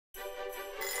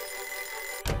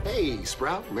Hey,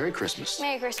 Sprout, Merry Christmas.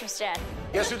 Merry Christmas, Dad.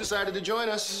 Guess who decided to join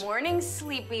us? Morning,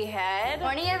 sleepyhead.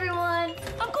 Morning, everyone.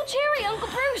 Uncle Jerry, Uncle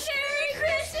Bruce. Merry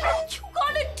Christmas. You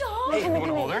got a dog? Hey, you want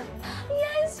to hold her?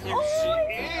 Yes.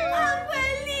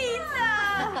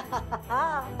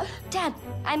 Dad,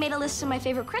 I made a list of my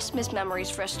favorite Christmas memories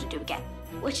for us to do again.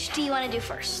 Which do you want to do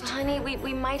first? Honey,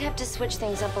 we might have to switch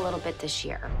things up a little bit this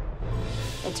year.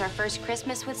 It's our first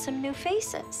Christmas with some new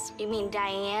faces. You mean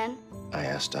Diane? I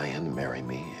asked Diane to marry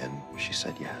me, and she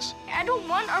said yes. I don't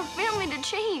want our family to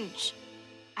change.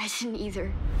 I didn't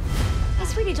either. Hey,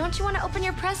 sweetie, don't you want to open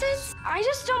your presents? I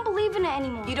just don't believe in it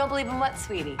anymore. You don't believe in what,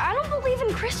 sweetie? I don't believe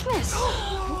in Christmas.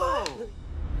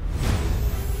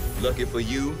 Lucky for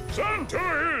you,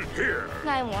 Santa is here.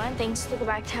 I want things to go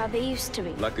back to how they used to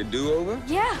be. like a do-over?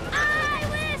 Yeah. I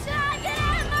wish I could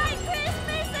have my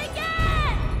Christmas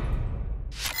again!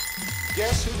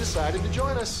 Guess who decided to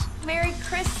join us? Merry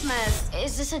Christmas.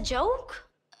 Is this a joke?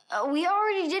 We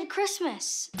already did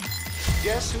Christmas.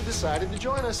 Guess who decided to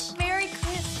join us? Merry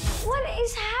Christmas. What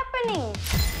is happening?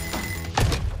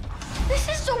 This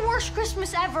is the worst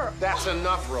Christmas ever. That's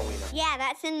enough, Rowena. Yeah,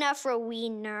 that's enough,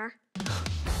 Rowena.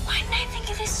 Why didn't I think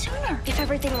of this sooner? If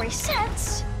everything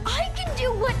resets, I can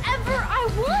do whatever I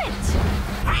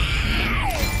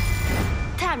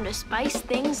want. Time to spice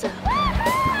things up.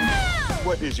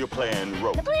 What is your plan,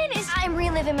 Ro? The plan is I'm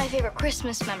reliving my favorite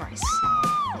Christmas memories.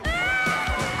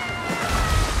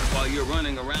 While you're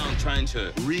running around trying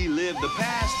to relive the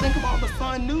past, think of all the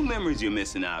fun new memories you're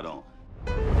missing out on.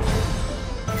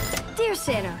 Dear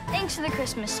Santa, thanks for the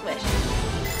Christmas wish.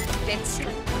 It's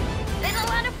been a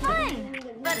lot of fun.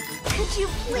 But could you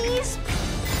please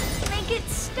make it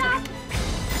stop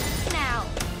now?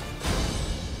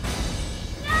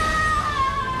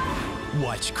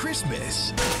 Watch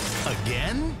Christmas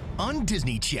again on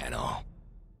Disney Channel.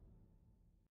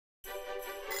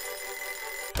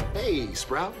 Hey,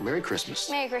 Sprout, Merry Christmas.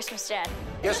 Merry Christmas, Dad.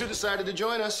 Guess who decided to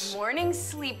join us? Morning,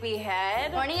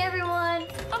 sleepyhead. Morning, everyone.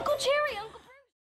 Uncle Jerry, Uncle